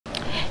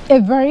A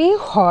very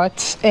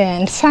hot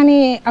and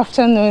sunny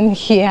afternoon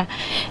here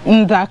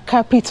in the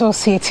capital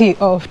city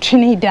of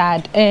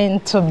Trinidad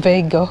and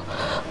Tobago,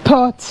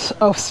 port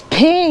of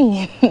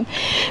Spain.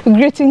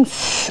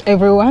 Greetings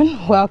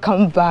everyone,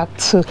 welcome back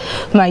to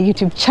my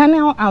YouTube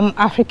channel. I'm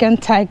African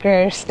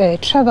Tigress, a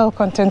travel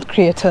content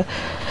creator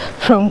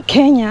from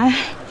Kenya.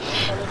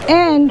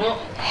 And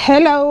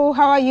hello,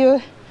 how are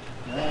you?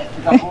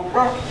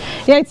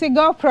 Yeah, it's a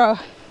GoPro.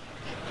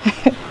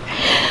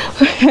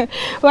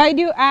 Why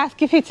do you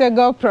ask if it's a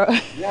GoPro?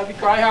 Yeah,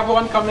 because I have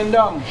one coming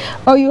down.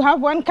 Oh, you have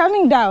one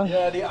coming down?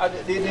 Yeah,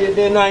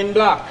 the 9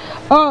 black.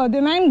 Oh, the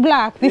 9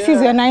 black. This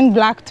is your 9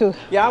 black too.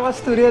 Yeah, I was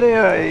studying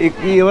there.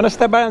 You want to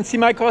step by and see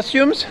my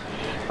costumes?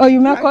 Oh, you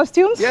make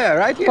costumes? Yeah,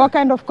 right here. What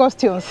kind of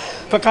costumes?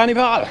 For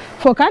carnival.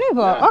 For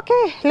carnival? Yeah.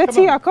 Okay, let's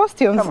see your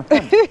costumes. Come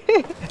on.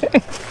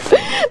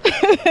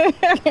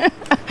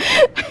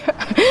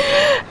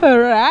 All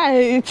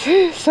right,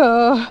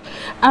 so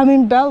I'm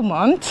in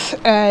Belmont,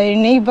 a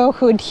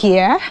neighborhood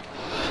here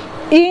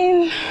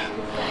in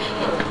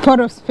Port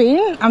of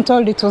Spain. I'm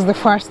told it was the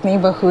first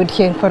neighborhood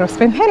here in Port of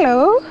Spain.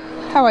 Hello,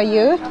 how are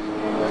you?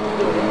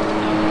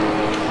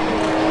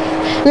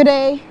 Good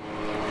day.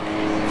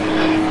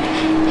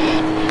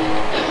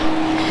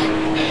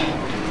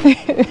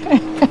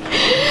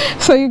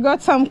 So you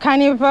got some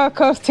carnival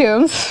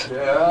costumes?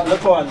 Yeah,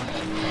 look one.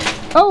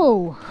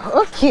 Oh,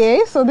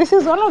 okay, so this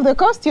is one of the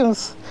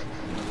costumes.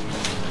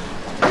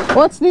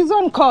 What's this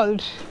one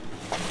called?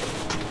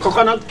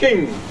 Coconut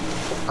King.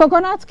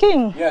 Coconut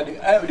King?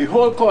 Yeah, the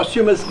whole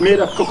costume is made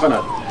of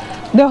coconut.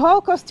 The whole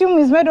costume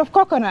is made of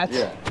coconut?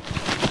 Yeah.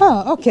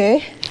 Oh,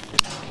 okay.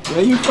 Where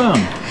are you from?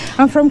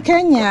 I'm from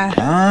Kenya.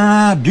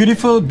 Ah,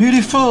 beautiful,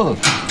 beautiful.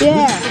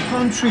 Yeah. Beautiful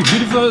country,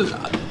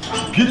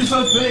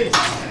 beautiful place.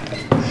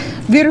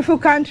 Beautiful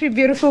country,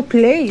 beautiful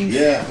place.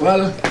 Yeah,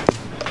 well,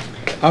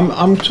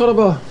 I'm sort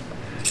of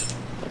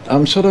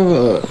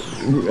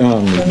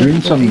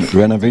doing some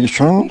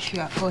renovations.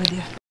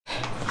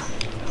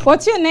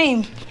 What's your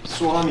name?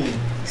 Swami.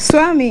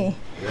 Swami.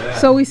 Yeah.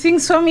 So we sing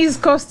Swami's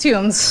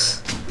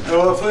costumes.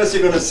 Oh, first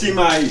you're gonna see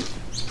my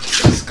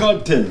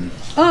sculpting.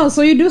 Oh,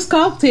 so you do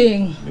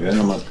sculpting?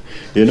 Yeah,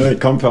 you know, it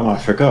comes from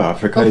Africa.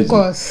 Africa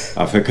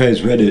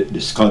is where the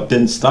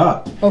sculpting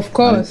start. Of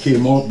course. And it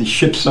came off the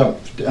ships up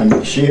and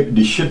the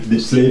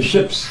slave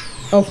ships.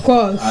 Of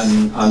course.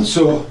 And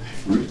so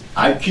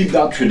I keep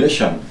that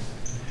tradition.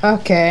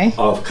 Okay.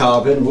 Of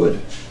carving wood.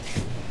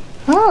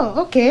 Oh,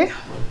 okay.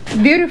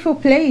 Beautiful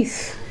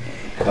place.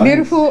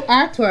 Beautiful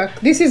artwork.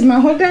 This is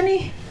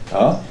mahogany?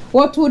 Huh?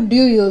 What wood do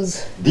you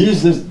use?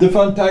 These is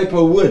different type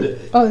of wood.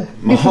 Oh,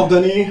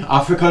 mahogany,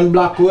 African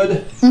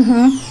blackwood,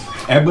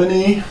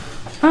 ebony.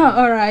 Oh,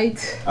 all right.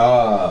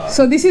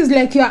 So this is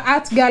like your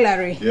art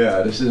gallery.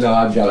 Yeah, this is an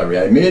art gallery.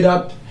 I made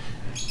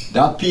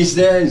that piece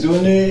there is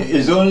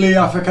only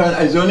African,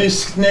 is only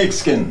snake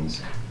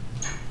skins.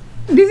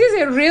 This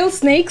is a real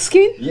snake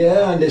skin?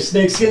 Yeah, and the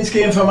snake skins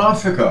came from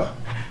Africa.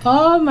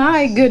 Oh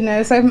my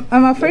goodness, I'm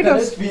afraid of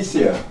this piece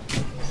here.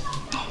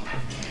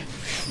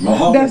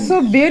 Mahogany. That's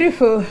so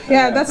beautiful.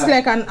 Yeah, that's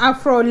like an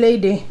Afro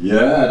lady.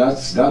 Yeah,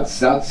 that's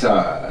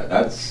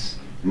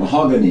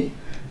mahogany.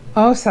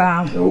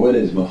 Awesome. The wood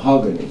is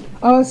mahogany.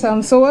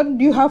 Awesome. So what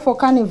do you have for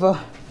carnival?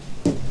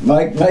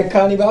 My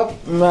carnival.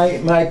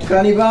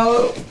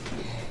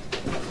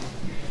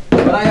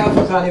 What I have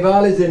for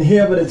carnival is in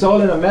here, but it's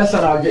all in a mess,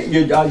 and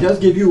I'll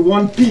just give you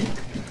one peek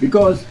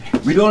because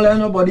we don't let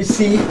nobody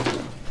see.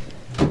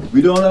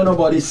 We don't let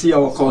nobody see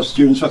our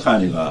costumes for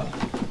carnival.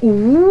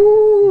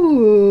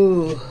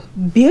 Ooh,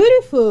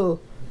 beautiful.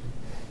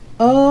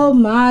 Oh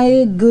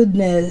my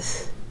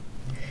goodness.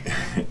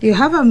 You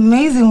have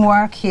amazing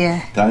work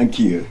here. Thank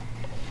you.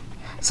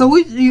 So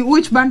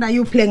which band are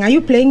you playing? Are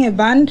you playing a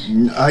band?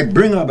 I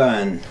bring a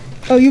band.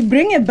 Oh, you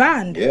bring a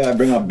band? Yeah, I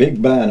bring a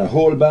big band, a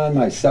whole band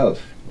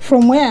myself.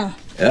 From where?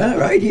 Yeah,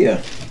 right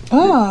here.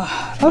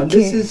 Oh, okay. And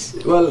this is,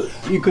 well,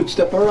 you could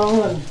step around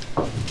and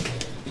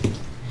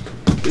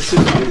this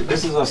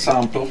is a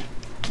sample.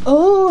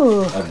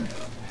 Oh.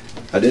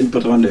 I didn't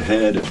put on the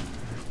head.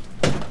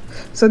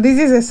 So this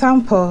is a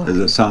sample? It's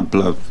a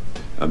sample of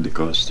the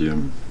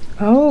costume.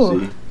 Oh.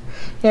 See?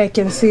 Yeah, I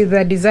can see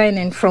the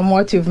designing from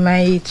what you've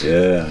made.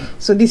 Yeah.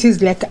 So this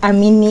is like a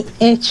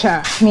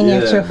miniature.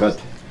 Yeah, but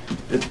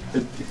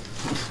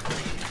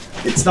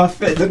it's not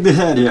fit. Look the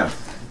head here.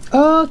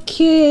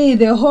 Okay,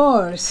 the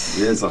horse.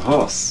 There's a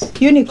horse.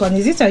 Unicorn.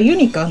 Is it a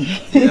unicorn?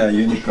 Yeah,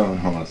 unicorn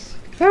horse.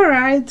 All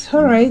right.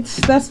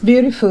 That's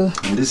beautiful.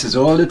 And this is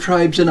all the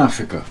tribes in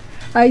Africa.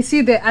 I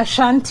see the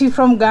Ashanti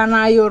from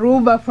Ghana,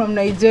 Yoruba from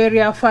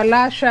Nigeria,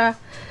 Falasha,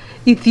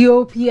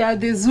 Ethiopia,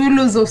 the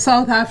Zulus of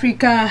South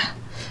Africa,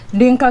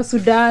 Dinka,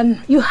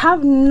 Sudan. You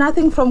have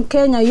nothing from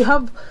Kenya. You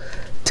have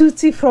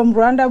Tutsi from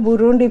Rwanda,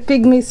 Burundi,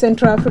 Pygmy,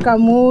 Central Africa,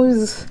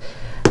 Moors,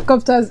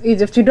 Copters,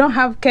 Egypt. You don't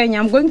have Kenya.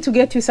 I'm going to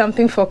get you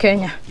something for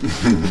Kenya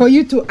for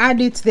you to add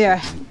it there.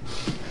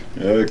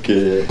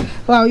 Okay.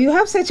 Wow, you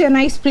have such a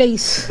nice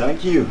place.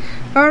 Thank you.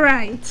 All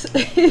right.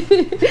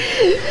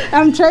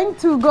 I'm trying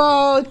to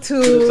go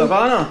to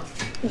Savannah.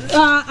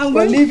 I'm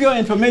Well, going. leave your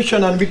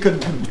information and we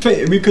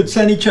could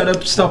send each other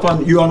stuff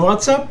on you on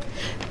WhatsApp.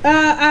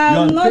 I'm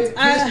on not.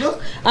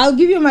 Facebook? I'll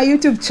give you my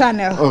YouTube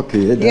channel.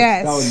 Okay,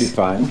 Yes. that would be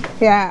fine.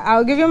 Yeah,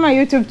 I'll give you my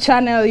YouTube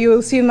channel. You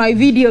will see my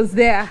videos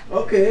there.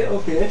 Okay,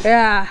 okay.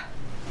 Yeah.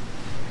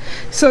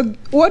 So,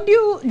 what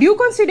do you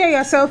consider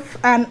yourself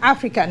an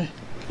African?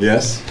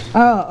 Yes.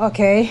 Oh,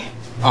 okay.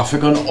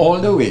 African all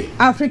the way.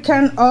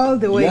 African all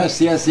the way.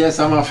 Yes, yes, yes,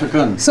 I'm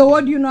African. So,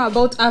 what do you know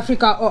about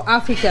Africa or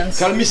Africans?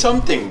 Tell me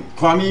something.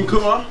 Kwame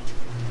Nkrumah.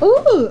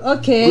 Ooh,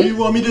 okay. What do you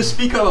want me to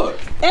speak about?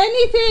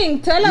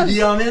 Anything. Tell us.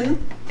 Idi Amin,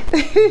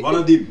 one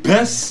of the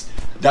best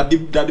that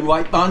the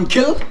white man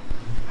killed,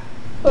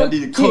 that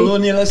the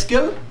colonialists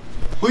killed.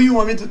 Who you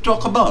want me to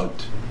talk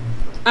about?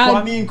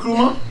 Kwame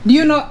Nkrumah? Do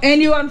you know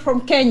anyone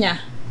from Kenya?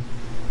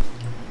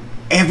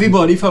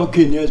 Everybody from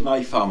Kenya is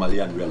my family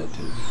and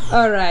relatives.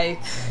 All right.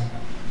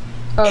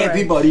 All right.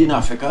 Everybody in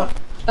Africa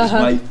is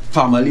my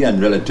family and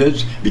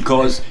relatives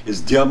because it's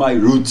there my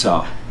roots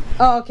are.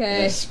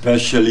 Okay.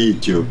 Especially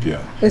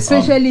Ethiopia.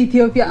 Especially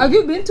Ethiopia. Have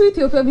you been to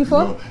Ethiopia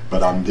before? No,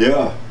 but I'm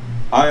there.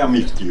 I am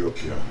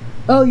Ethiopia.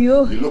 Oh,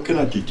 you? You're looking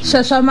at Ethiopia.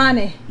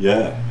 Shashamane.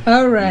 Yeah.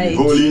 All right.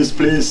 The holiest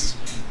place,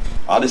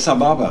 Addis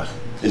Ababa.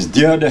 It's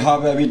there they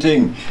have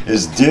everything.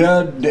 It's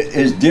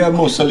there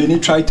Mussolini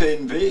tried to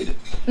invade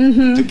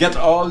to get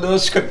all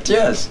those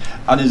scriptures.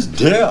 And it's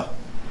there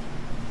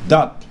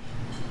that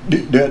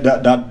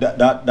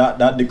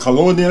the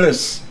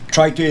colonialists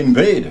tried to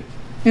invade.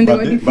 And they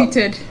were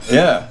defeated.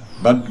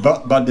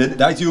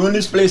 That's the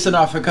only place in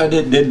Africa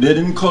they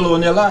didn't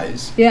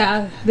colonialize.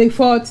 Yeah, they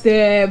fought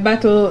the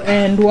battle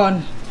and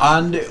won.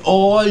 And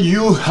all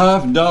you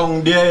have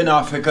down there in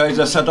Africa is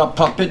a set of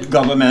puppet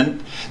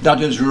government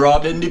that is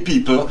robbing the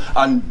people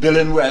and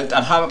building wealth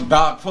and have a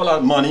bag full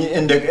of money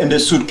in the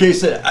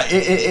suitcase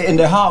in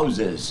the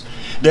houses.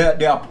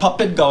 They are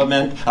puppet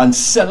government and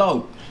sell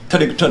out to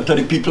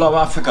the people of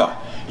Africa.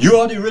 You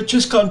are the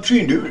richest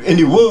country in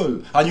the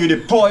world and you're the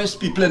poorest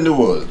people in the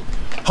world.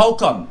 How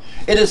come?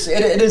 It is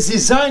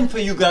designed for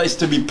you guys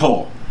to be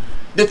poor.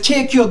 They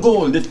take your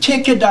gold, they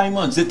take your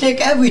diamonds, they take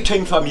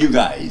everything from you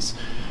guys.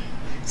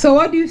 So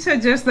what do you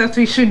suggest that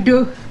we should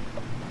do,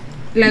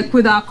 like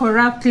with our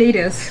corrupt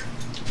leaders?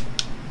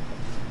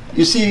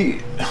 You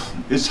see,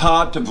 it's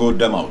hard to vote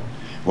them out.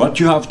 What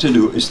you have to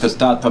do is to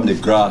start from the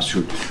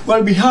grassroots.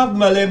 Well, we have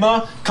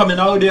Malema coming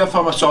out there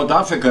from South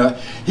Africa.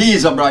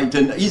 He's a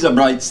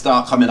bright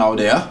star coming out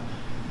there.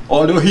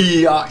 Although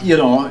he,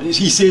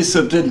 he says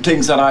certain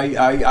things that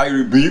I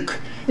rebuke,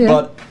 yeah.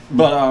 but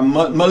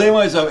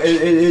Malema is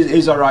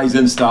a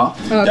rising star.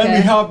 Okay. Then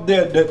we have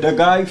the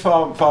guy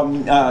from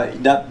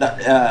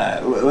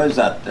what is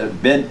that?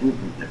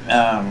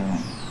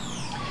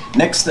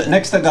 Next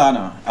to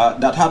Ghana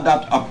that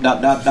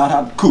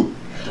had coup.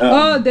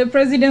 The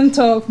president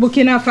of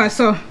Burkina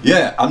Faso.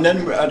 Yeah, and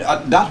then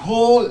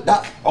all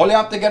you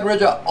have to get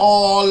rid of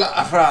all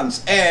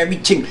France,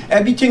 everything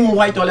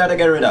white, all you have to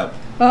get rid of.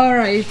 All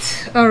right.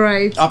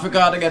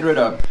 Africa had to get rid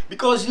of.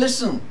 Because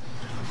listen,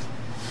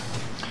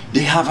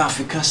 they have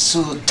Africa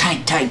so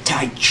tight,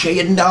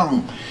 chained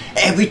down.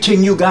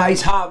 Everything you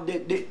guys have,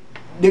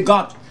 they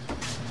got.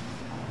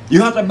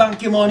 You have to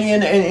bank your money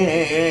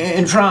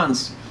in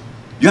France.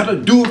 You have to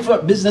do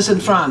business in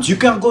France. You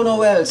can't go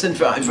nowhere else in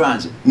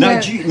France.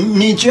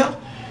 Niger,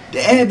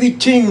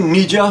 everything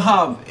Niger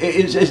have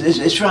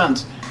is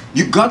France.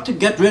 You got to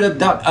get rid of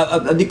that,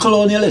 the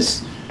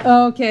colonialists.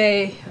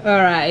 Okay,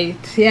 all right.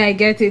 Yeah, I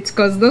get it.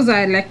 Because those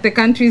are like the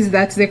countries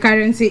that the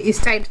currency is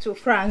tied to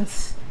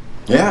France.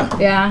 Yeah.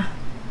 Yeah.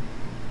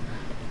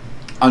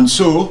 And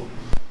so,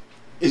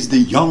 it's the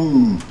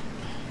young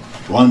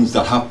ones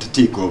that have to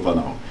take over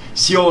now.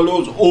 See all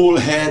those old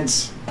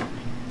heads?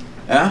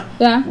 Yeah?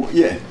 Yeah.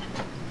 Yeah.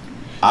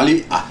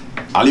 Ali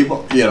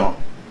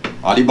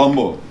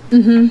Bombo.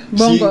 Mm-hmm.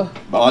 Bombo. See,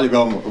 Ali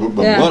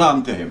Bombo. Yeah. What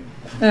happened to him?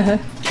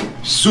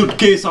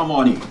 Suitcase of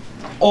money.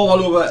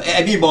 All over,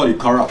 everybody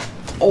corrupt.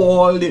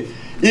 All the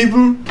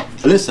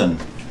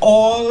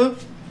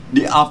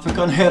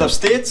African head of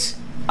states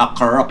are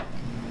corrupt.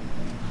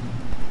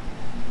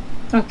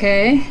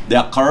 Okay. They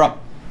are corrupt.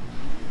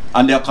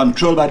 And they are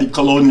controlled by the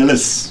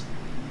colonialists.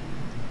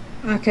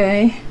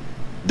 Okay.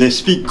 They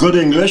speak good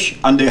English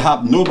and they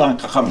have no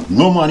bank account,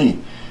 no money.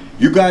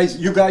 You guys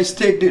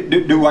take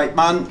the white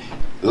man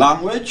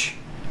language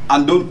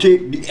and don't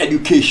take the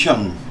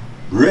education,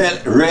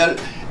 real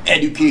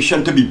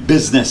education to be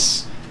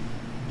business.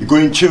 You go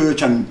in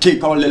church and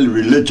take all the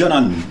religion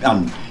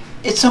and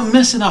it's a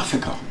mess in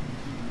Africa.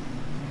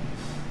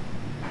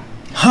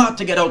 Hard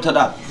to get out of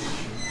that.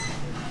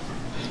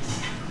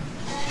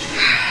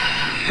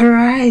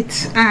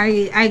 Right.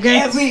 I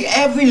get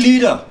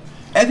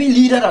every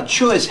leader that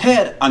show his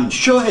head and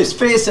show his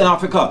face in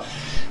Africa,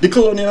 the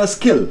colonialists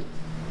kill.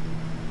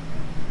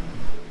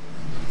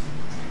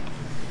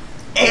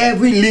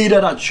 Every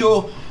leader that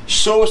show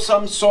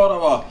some sort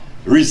of a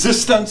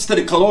resistance to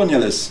the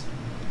colonialists,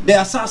 they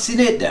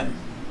assassinate them.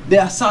 They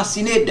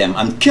assassinate them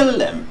and kill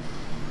them.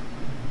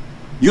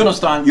 You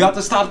understand? You have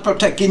to start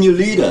protecting your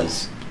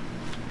leaders.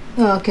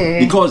 Okay.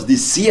 Because the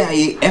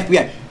CIA,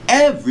 FBI,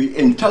 every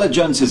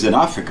intelligence is in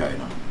Africa, you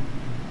know.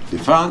 The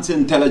France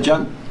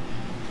intelligence,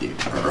 the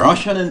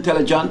Russian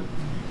intelligence,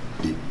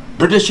 the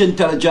British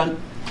intelligence,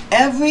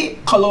 every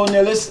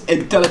colonialist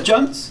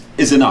intelligence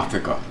is in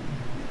Africa.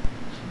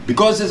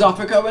 Because it's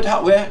Africa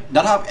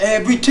that have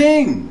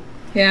everything.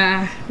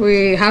 Yeah,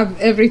 we have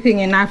everything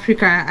in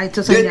Africa. I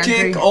totally agree.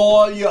 They take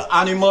all your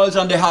animals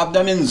and they have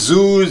them in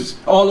zoos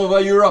all over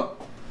Europe.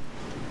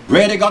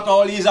 Where they got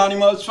all these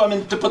animals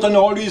from to put in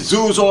all these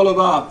zoos all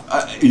over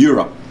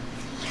Europe.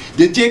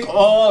 They take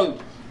all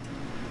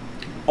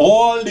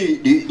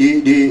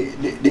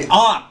the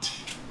art,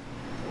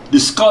 the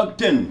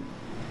sculpting,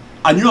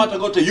 and you have to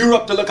go to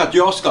Europe to look at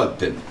your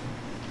sculpting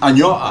and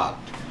your art.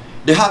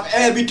 They have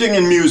everything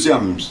in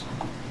museums.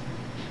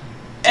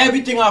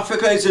 Everything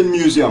Africa is in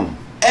museum.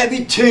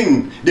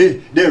 Everything.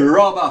 They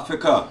rob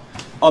Africa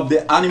of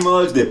the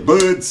animals, the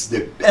birds,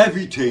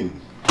 everything.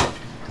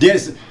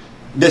 There's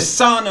the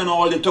sun and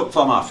all they took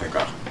from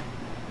Africa.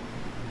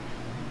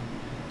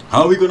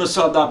 How are we going to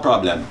solve that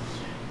problem?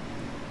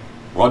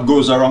 What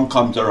goes around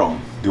comes around.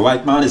 The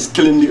white man is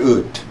killing the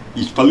earth.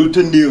 He's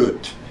polluting the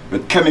earth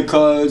with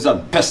chemicals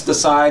and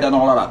pesticide and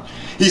all of that.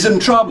 He's in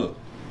trouble.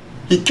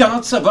 He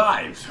cannot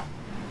survive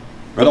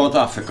without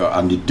Africa.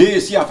 And the day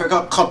you see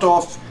Africa cut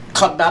off,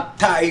 cut that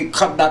tie,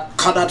 cut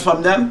that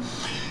from them,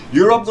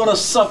 Europe gonna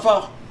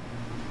suffer.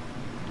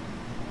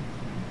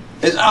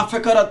 It's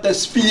Africa that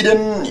is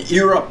feeding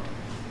Europe.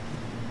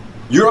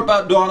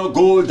 Europe don't have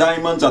gold,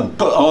 diamonds and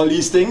all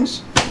these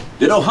things.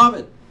 They don't have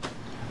it.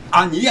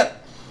 And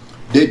yet,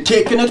 they're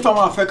taking it from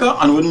Africa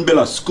and wouldn't build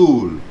a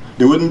school.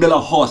 They wouldn't build a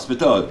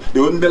hospital. They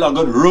wouldn't build a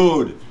good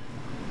road.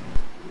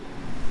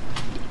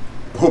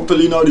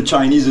 Hopefully now the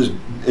Chinese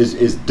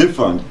is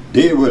different.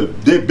 They're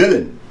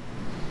billing.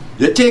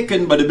 They're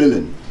taken by the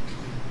billing.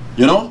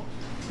 You know?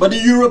 But the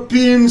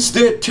Europeans,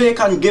 they take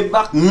and give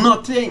back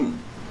nothing.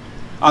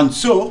 And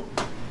so,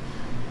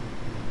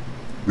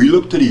 we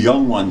look to the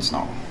young ones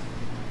now.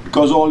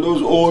 Because all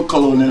those old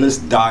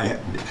colonialists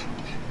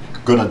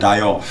gonna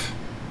die off.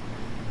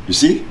 You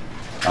see?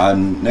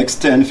 And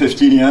next 10,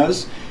 15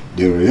 years,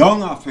 the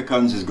young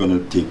Africans is gonna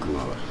take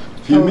over.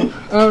 Feel me?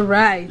 All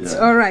right, yeah.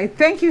 All right.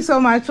 Thank you so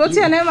much. What's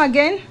your name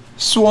again?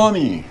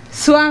 Swami.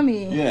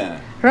 Swami. Yeah.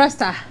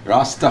 Rasta.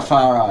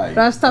 Rastafari.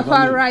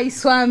 Rastafari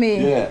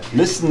Swami. Yeah.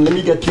 Listen, let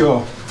me get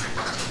your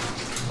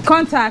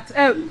contact.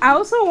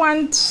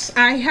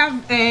 I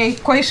have a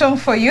question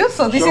for you.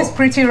 So this is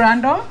pretty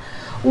random.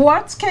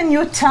 What can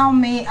you tell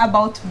me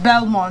about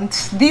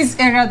Belmont? This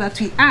area that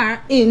we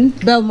are in,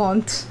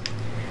 Belmont.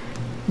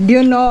 Do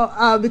you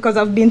know, because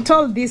I've been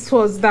told this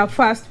was the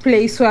first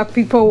place where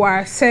people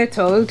were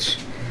settled.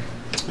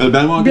 Well,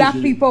 Belmont Black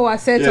people were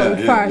settled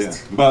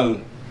first. Yeah. Well,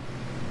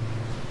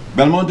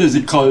 Belmont is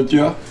the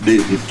culture,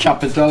 the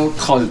capital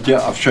culture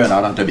of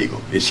Trinidad and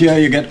Tobago. It's here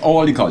you get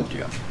all the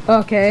culture.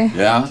 Okay.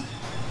 Yeah.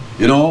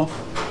 You know,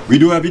 we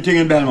do everything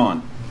in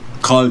Belmont.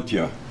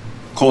 Culture,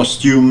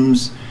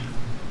 costumes,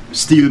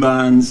 steel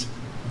bands,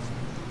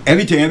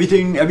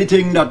 everything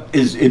that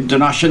is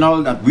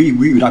international that we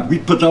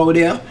put out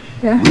there.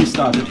 Yeah. We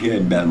started here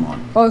in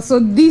Belmont. Oh, so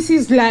this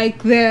is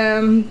like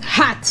the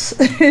hat.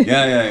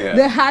 Yeah.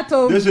 The hat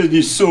of... This is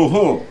the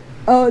Soho.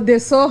 Oh, the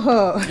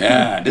Soho.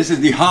 Yeah, this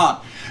is the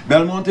heart.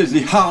 Belmont is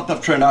the heart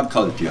of Trinidad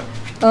culture.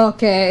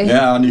 Okay.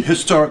 Yeah, and the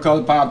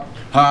historical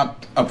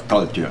heart of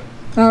culture.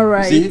 All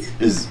right. See,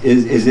 is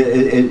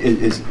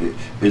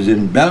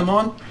in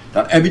Belmont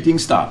that everything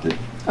started.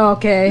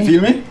 Okay. You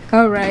feel me?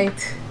 All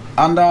right.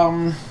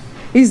 And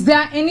is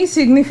there any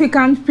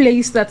significant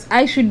place that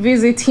I should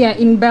visit here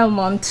in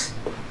Belmont?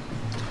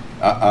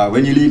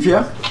 When you leave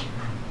here?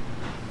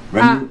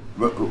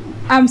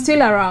 I'm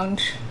still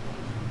around.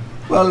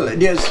 Well,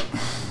 yes.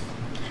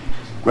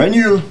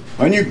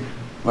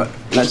 Well,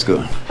 let's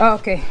go.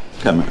 Okay.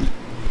 Come on.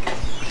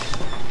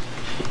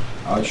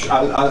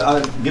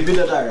 I'll give you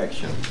the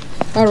direction.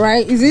 All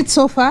right. Is it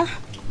so far?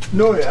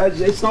 No,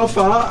 it's not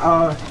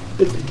far.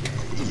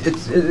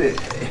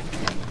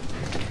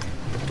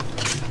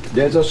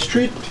 There's a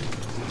street.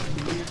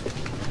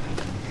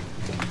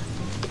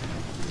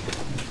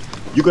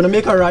 You're gonna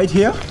make a right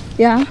here.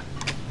 Yeah.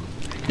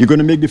 You're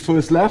gonna make the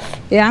first left.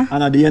 Yeah.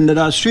 And at the end of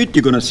that street,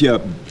 you're gonna see a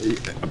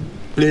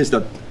place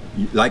that,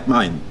 like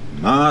mine,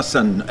 mass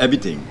and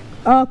everything.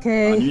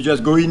 Okay. And you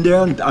just go in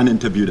there and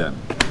interview them.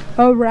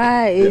 All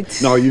right.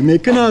 Yeah. Now you're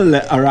making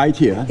a right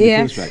here.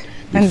 Yes. The first right.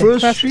 The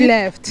first street,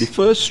 left. The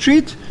first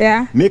street.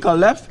 Yeah. Make a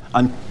left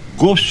and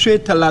go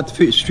straight to that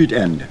street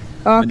end.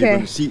 Okay. And you're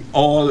going to see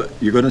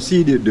you're going to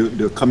see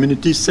the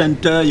community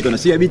center, you're going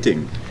to see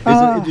everything.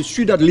 It's the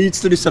street that leads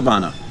to the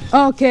savannah.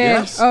 Okay,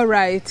 yes. All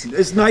right.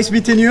 It's nice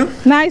meeting you.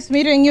 Nice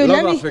meeting you.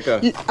 Love Africa.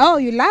 Oh,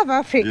 you love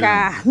Africa.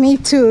 Yeah. Me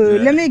too.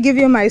 Yeah. Let me give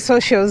you my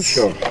socials.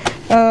 Sure.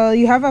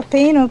 You have a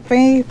pen or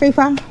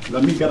paper?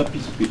 Let me get a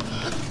piece of paper.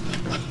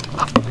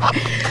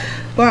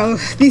 Well,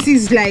 this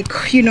is like,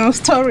 you know,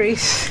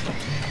 stories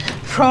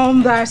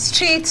from the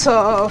streets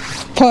of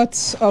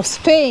ports of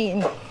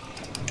Spain.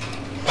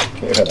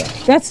 Yeah.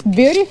 That's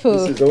beautiful.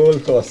 This is the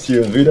old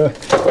costume.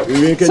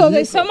 So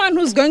there's someone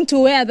who's going to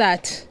wear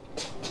that?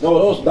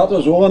 No, that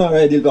was one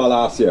I did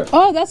last year.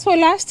 Oh, that's for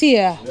last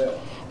year. Yeah.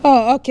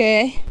 Oh,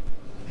 okay.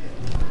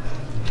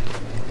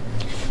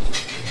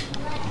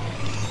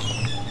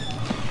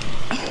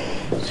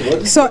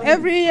 So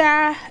every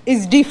year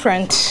is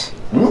different.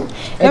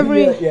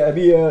 Every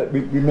year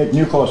we make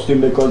new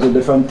costume because of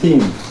different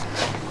themes.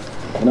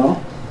 You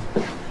know?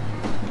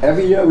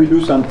 Every year we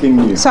do something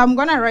new. So I'm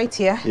gonna write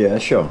here. Yeah,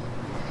 sure.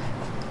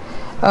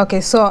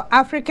 Okay, so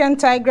African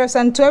Tigress,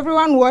 and to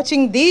everyone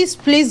watching this,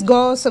 please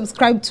go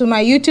subscribe to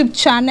my YouTube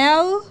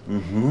channel.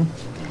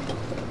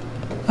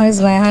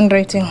 Where's my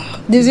handwriting?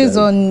 This is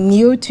on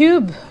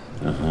YouTube.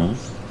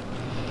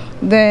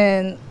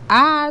 Then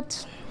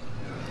at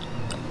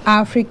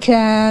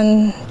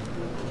African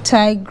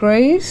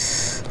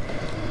Tigress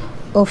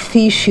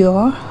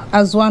official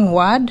as one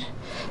word.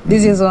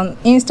 This is on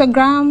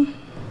Instagram.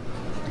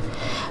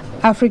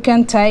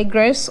 African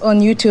Tigress on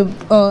YouTube,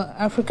 or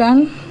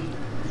African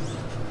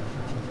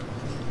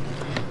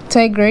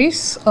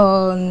Tigress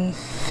on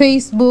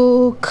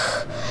Facebook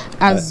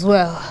as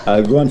well.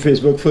 I'll go on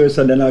Facebook first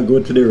and then I'll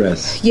go to the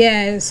rest.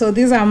 Yeah, so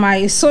these are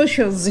my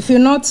socials. If you're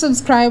not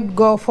subscribed,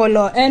 go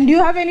follow. And do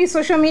you have any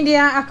social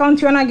media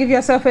account you wanna give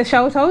yourself a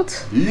shout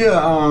out?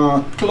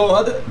 Yeah,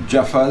 Claude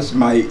Jeffers,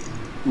 my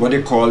what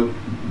they call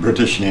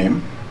British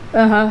name.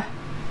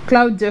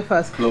 Claude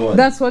Jeffers. Claude.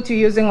 That's what you're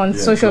using on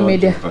social Claude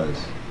media. Jeffers.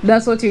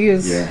 That's what you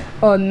use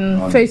on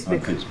Facebook.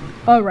 On Facebook.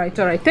 All right.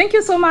 Thank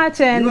you so much,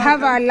 and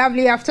have a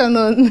lovely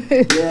afternoon.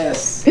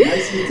 Yes.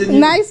 Nice meeting you.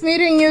 Nice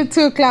meeting you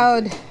too,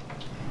 Cloud.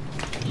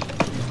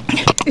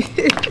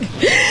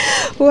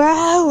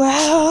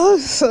 Wow.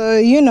 So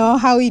you know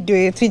how we do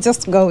it. We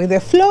just go with the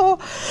flow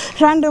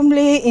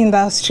randomly in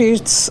the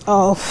streets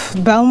of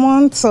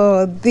Belmont.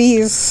 So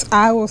this,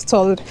 I was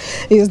told,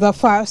 is the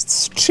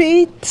first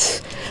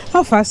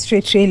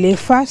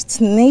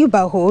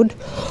neighborhood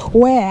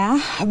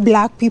where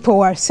black people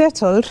were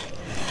settled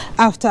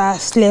after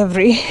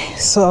slavery.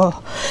 So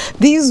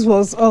this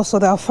was also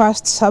the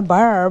first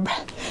suburb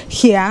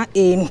here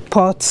in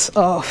Port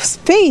of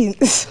Spain.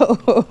 So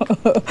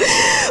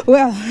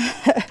well,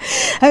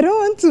 I don't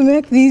want to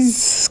make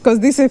this, because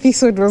this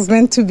episode was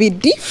meant to be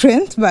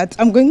different, but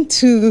I'm going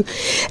to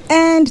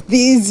end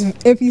this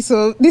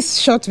episode, this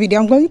short video.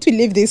 I'm going to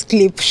leave this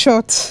clip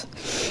short.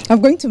 I'm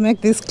going to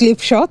make this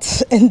clip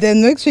short, and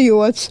then make sure you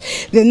watch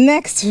the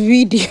next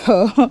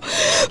video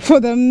for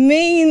the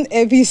main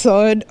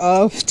episode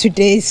of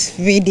today's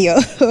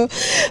video.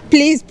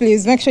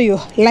 Please make sure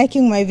you're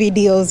liking my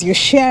videos, you're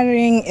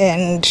sharing,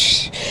 and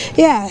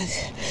yeah,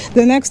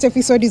 the next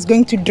episode is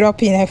going to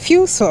drop in a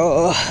few,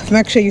 so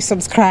make sure you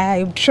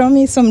subscribe, show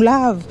me some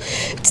love.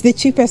 It's the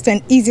cheapest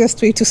and easiest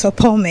way to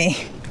support me.